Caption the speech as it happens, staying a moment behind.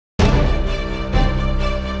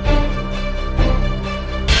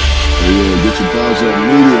Capology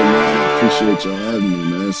Media, man. I appreciate y'all having me,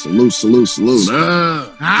 man. Salute, salute, salute.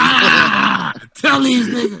 Tell these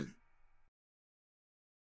niggas.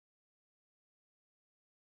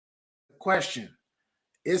 Question.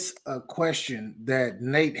 It's a question that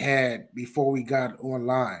Nate had before we got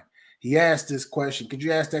online. He asked this question. Could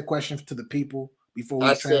you ask that question to the people before we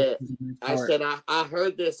I said I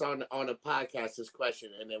heard this on a podcast, this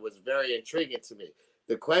question, and it was very intriguing to me.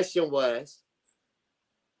 The question was,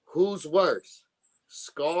 who's worse,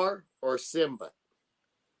 Scar or Simba?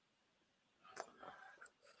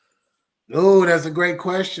 Oh, that's a great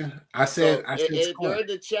question. I said if you're in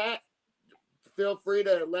the chat, feel free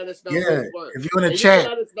to let us know who's worse. If you're in the chat,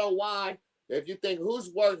 let us know why. If you think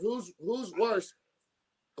who's worse,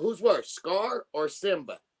 Scar or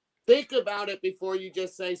Simba? Think about it before you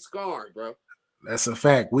just say Scar, bro. That's a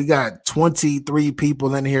fact. We got 23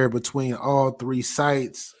 people in here between all three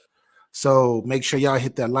sites. So make sure y'all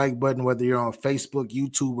hit that like button, whether you're on Facebook,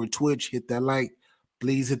 YouTube, or Twitch. Hit that like.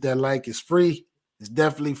 Please hit that like. It's free. It's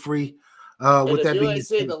definitely free. With that, if you ain't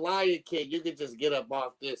seen The Lion King, you can just get up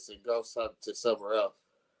off this and go to somewhere else.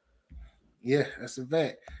 Yeah, that's a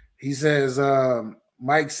fact. He says,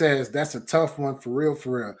 Mike says that's a tough one for real,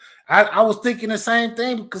 for real. I was thinking the same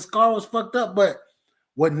thing because Scar was fucked up, but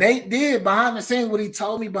what Nate did behind the scenes, what he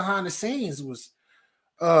told me behind the scenes was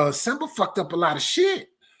Simba fucked up a lot of shit.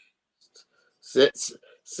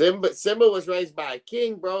 Simba was raised by a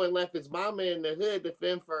king, bro, and left his mama in the hood to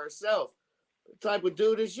fend for herself. What type of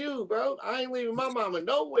dude is you, bro? I ain't leaving my mama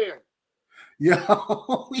nowhere. Yo.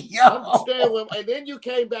 I'm staying with, and then you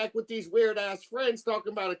came back with these weird ass friends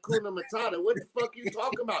talking about Hakuna Matata. What the fuck you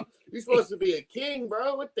talking about? You supposed to be a king,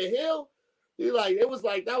 bro. What the hell? That was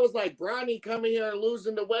like Bronny coming here and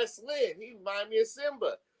losing to West Lynn. He reminded me of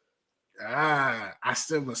Simba. I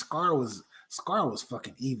said, but Scar was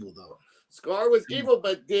fucking evil though. Scar was evil,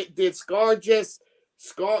 but did Scar just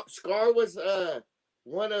Scar was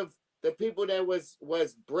one of the people that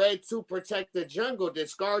was bred to protect the jungle? Did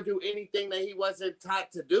Scar do anything that he wasn't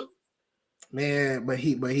taught to do? Man, but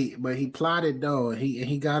he plotted though.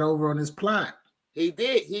 He got over on his plot. He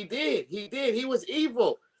did. He was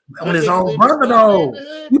evil. On his own brother though.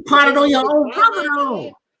 You plotted on your own brother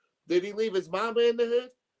though. Did he leave his mama in the hood?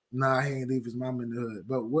 Nah, he ain't leave his mama in the hood.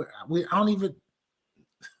 But I don't even.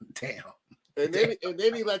 Damn. And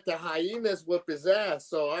then he let the hyenas whip his ass.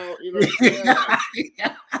 So I don't, you know what I'm saying?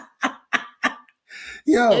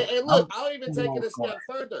 Yo, and look, I'll even take it a step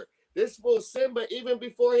further. This fool Simba, even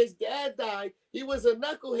before his dad died, he was a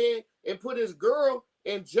knucklehead and put his girl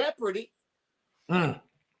in jeopardy. No.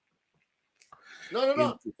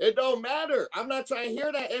 It don't matter. I'm not trying to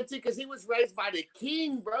hear that, MT, because he was raised by the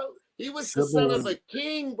king, bro. He was the son of a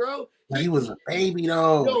king, bro. He was a baby,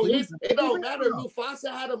 though. It don't matter.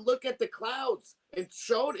 Mufasa had him look at the clouds and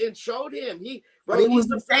showed him. He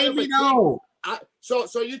was a baby, though.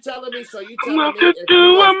 So you telling me? I'm to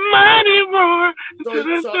do a mighty roar. So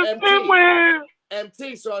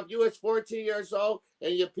MT. So if you was 14 years old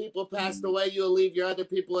and your people passed away, you'll leave your other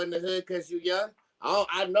people in the hood because you young.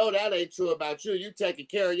 I know that ain't true about you. You taking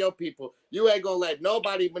care of your people. You ain't gonna let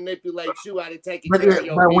nobody manipulate you out of taking care of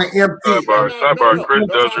your people.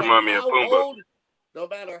 No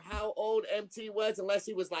matter how old MT was, unless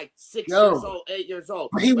he was like 6 years old, 8 years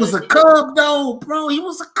old. He was a cub, though, bro. He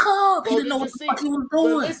was a cub. He didn't know what the fuck he was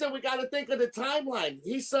doing. But listen, we got to think of the timeline.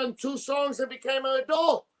 He sung 2 songs and became an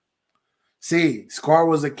adult. See, Scar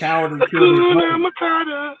was a coward and killed his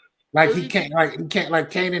brother. Like he can't like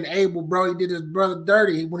Cain and Abel, bro. He did his brother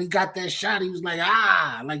dirty. When he got that shot, he was like,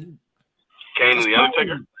 like Cain and the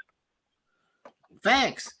Undertaker.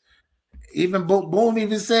 Facts. Even Boom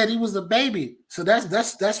even said he was a baby. So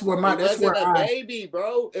that's where my baby,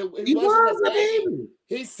 bro. He was a baby.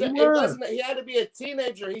 He said it wasn't. He had to be a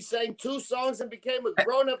teenager. He sang 2 songs and became a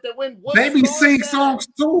grown up that went. Babies sing songs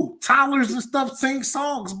too. Toddlers and stuff sing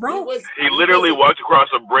songs, bro. He literally walked across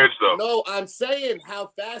a bridge, though. No, I'm saying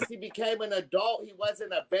how fast he became an adult. He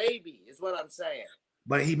wasn't a baby, is what I'm saying.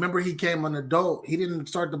 But he became an adult. He didn't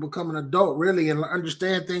start to become an adult really and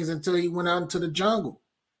understand things until he went out into the jungle.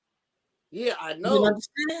 Yeah, I know.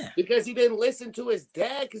 Because he didn't listen to his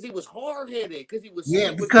dad because he was hard-headed. Because he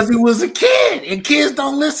was a kid. And kids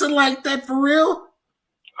don't listen like that for real.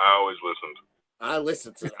 I always listened. I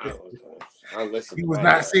listened. He was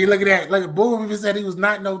not. See, look at that. Look at Boom even said he was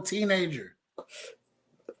not no teenager.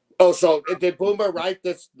 Oh, so did Boomer write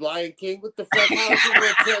this Lion King? What the fuck? How is he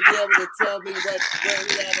going to be able to tell me where he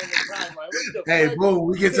had on the timeline? Hey, Boom,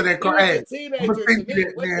 we get to that car. Hey, teenager to me.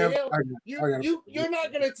 What the hell? You're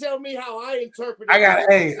not going to tell me how I interpret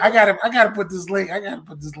it. I gotta put this link. I gotta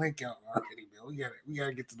put this link out already, man. We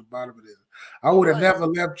gotta get to the bottom of this. I would have never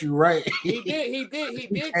left you right. He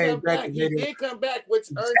did come back. He did come back, which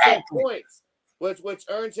earns him points. Which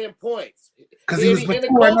earns him points. Because he was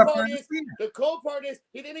the cold part is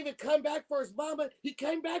he didn't even come back for his mama. He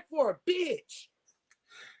came back for a bitch.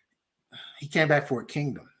 He came back for a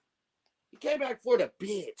kingdom. He came back for the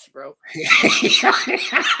bitch, bro.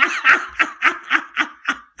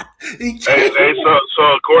 So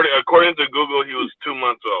according to Google, he was 2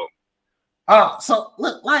 months old. Oh, so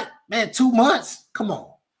look, like, man, 2 months. Come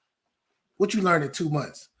on. What you learned in 2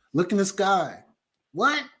 months? Look in the sky.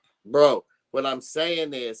 What? Bro, what I'm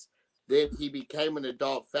saying is then he became an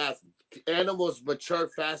adult fast. Animals mature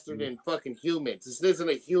faster than fucking humans. This isn't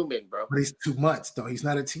a human, bro. But he's 2 months, though. He's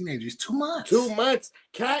not a teenager. He's 2 months. 2 months.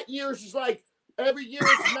 Cat years is like every year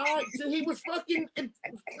it's 9. So he was fucking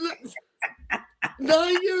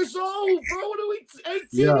 9 years old, bro. What are we? 18?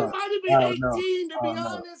 Yeah, He might have been 18, to be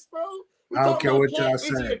honest, bro. I don't care what y'all say.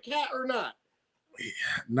 Is he a cat or not?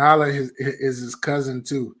 Nala is his cousin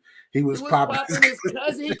too. He was popping his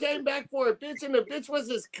cousin. He came back for a bitch, and the bitch was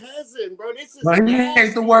his cousin, bro. This is he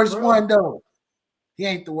ain't the worst one though. He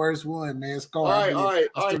ain't the worst one, man. Scar. All right.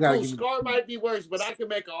 Cool. Scar might be worse, but I can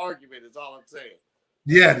make an argument. Is all I'm saying.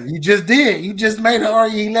 Yeah, you just did. You just made an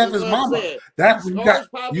argument. He left his mama. That's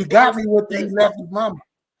what you got me with the he left his mama.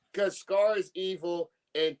 Because Scar is evil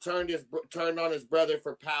and turned on his brother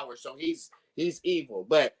for power, so he's evil.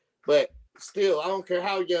 But still, I don't care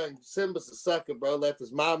how young. Simba's a sucker, bro. Left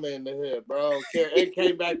his mama in the hood, bro. I don't care. And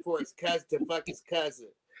came back for his cousin to fuck his cousin.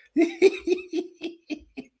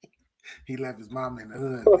 He left his mama in the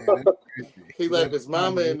hood, man. He left his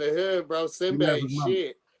mama in the hood, bro. Simba ain't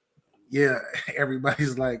shit. Yeah,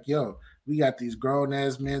 everybody's like, yo, we got these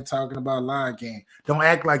grown-ass men talking about Lion King. Don't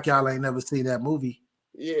act like y'all ain't never seen that movie.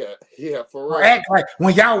 Yeah, for real. Or act like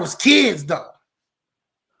when y'all was kids, though.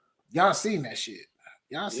 Y'all seen that shit.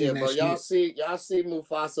 Y'all seen that shit. Y'all see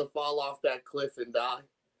Mufasa fall off that cliff and die.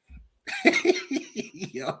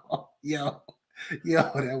 Yo,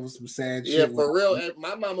 that was some sad shit. Yeah, for real.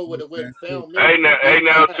 My mama would have went and found me. Hey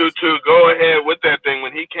now, Tutu, go ahead with that thing.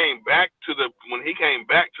 When he came back to the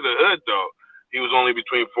hood, though, he was only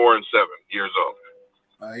between 4 and 7 years old.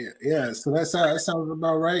 Yeah. So that sounds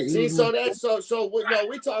about right. See, we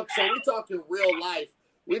talking real life.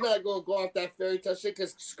 We're not gonna go off that fairy tale shit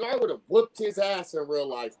because Scar would have whooped his ass in real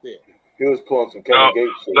life then. He was pulling some Kevin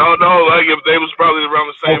Gates shit. No, like if they was probably around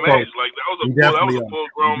the same age. Like that was a full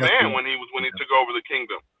grown man when he took over the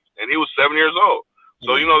kingdom, and he was 7 years old.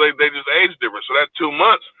 So they just age different. So that 2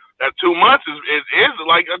 months is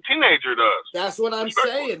like a teenager does. That's what I'm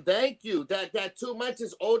saying. Thank you. That 2 months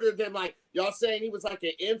is older than like y'all saying he was like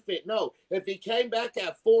an infant. No, if he came back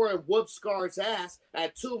at 4 and whooped Scar's ass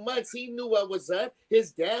at 2 months, he knew what was up.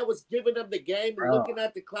 His dad was giving him the game and looking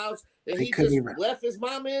at the clouds, and he just left his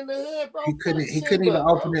mama in the hood, bro. He couldn't even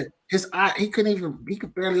open it. His eye. He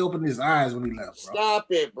could barely open his eyes when he left. Bro. Stop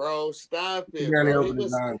it, bro. Stop it. He barely opened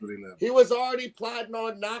his eyes when he left. He was already plotting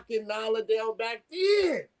on knocking Nala down back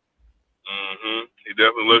then. Mm-hmm. He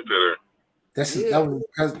definitely looked at her.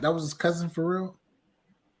 That was his cousin for real.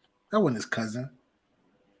 That wasn't his cousin.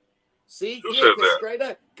 See, straight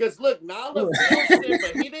up. Because look, Nala but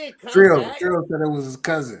he didn't come back. Trill said it was his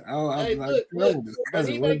cousin. But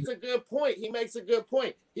he makes a good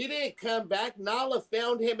point. He didn't come back. Nala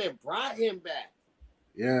found him and brought him back.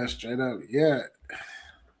 Yeah, straight up. Yeah.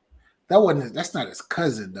 That's not his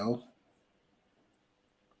cousin though.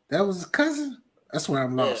 That was his cousin? That's where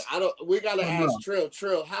I'm lost. We gotta ask Trill,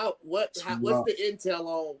 what's the intel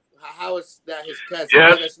on how is that his cousin?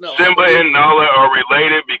 Yes, Simba and Nala are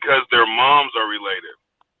related because their moms are related.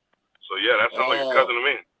 So yeah, that sounds like a cousin to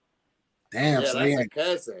me. Damn, so that's a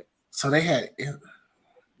cousin. So they had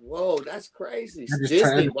whoa, that's crazy.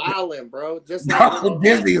 Disney wilding, bro. Disney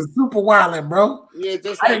is super wilding, bro. Yeah,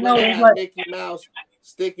 just like Mickey Mouse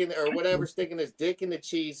sticking his dick in the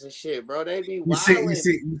cheese and shit, bro. They be wild. You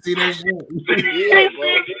see that shit? Yeah,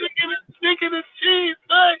 bro. Sticking his cheese,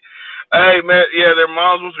 man. Hey man, yeah, their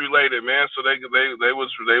moms was related, man. So they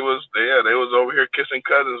was over here kissing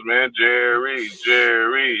cousins, man. Jerry.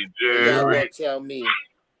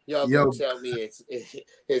 Y'all gonna tell me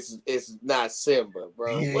it's not Simba,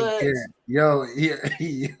 bro. What? Yo,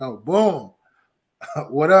 boom.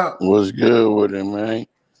 What up? What's good with it, man?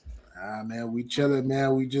 Man, we chilling,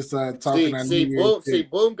 man. We just talking.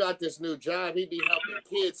 Boom got this new job. He be helping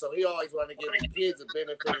kids, so he always want to give the kids a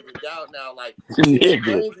benefit of the doubt. Now, like his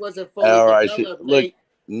brains wasn't fully developed. Look,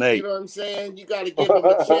 Nate, you know what I'm saying? You got to give him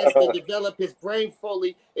a chance to develop his brain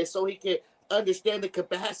fully, and so he can understand the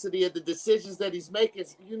capacity of the decisions that he's making.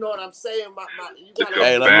 You know what I'm saying?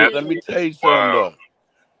 Let me tell you something though.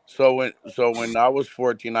 So when I was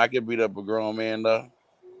 14, I could beat up a grown man though.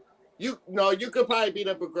 You could probably beat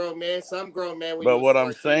up a grown man. Some grown man. But what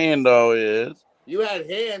I'm saying though is, you had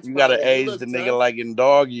hands. You gotta age the nigga like in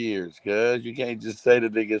dog years, cuz you can't just say the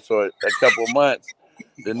nigga. So a couple months,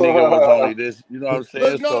 the nigga was only this. You know what I'm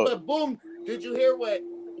saying? Look, but boom. Did you hear what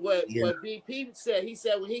BP said? He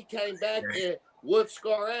said when he came back and whooped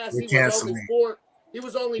Scar ass, he was only 4. He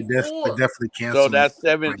was only 4. Definitely canceled. So that's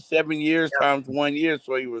 7 years times 1 year.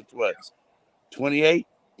 So he was what? 28.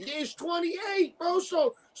 Yeah, he's 28, bro.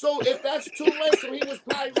 So if that's too late, so he was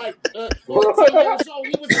probably like 14 years old.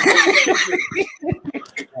 He was a teenager.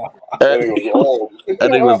 That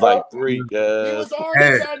nigga was like 3. He was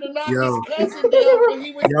already trying to knock his cousin down when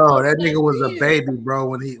he was. That nigga was a baby, bro.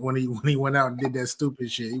 When he went out and did that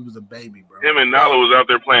stupid shit, he was a baby, bro. Him and Nala was out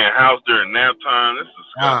there playing house during nap time. This is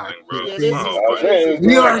disgusting, bro.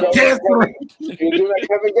 We are canceling. You're doing that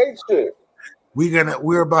Kevin Gates shit.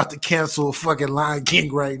 We're about to cancel fucking Lion King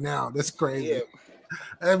right now. That's crazy. Yeah.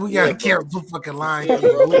 And we gotta cancel fucking Lion King.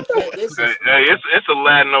 Hey, it's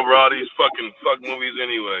Aladdin over all these fuck movies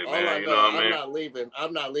anyway, man. You know what I mean?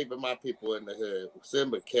 I'm not leaving my people in the hood.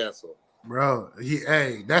 Simba canceled. Bro,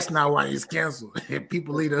 that's not why he's canceled.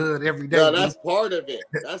 People leave the hood every day. No, that's part of it.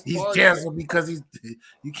 He's canceled because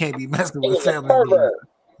you can't be messing with family.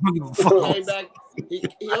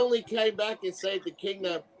 He only came back and saved the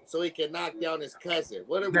kingdom so he can knock down his cousin.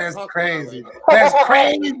 What are we talking crazy. about? That's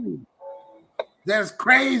crazy. That's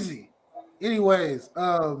crazy. Anyways,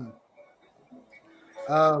 hey,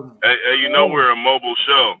 you know we're a mobile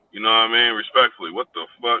show. You know what I mean? Respectfully. What the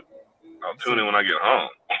fuck? I'll tune in when I get home.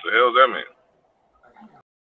 What the hell does that mean?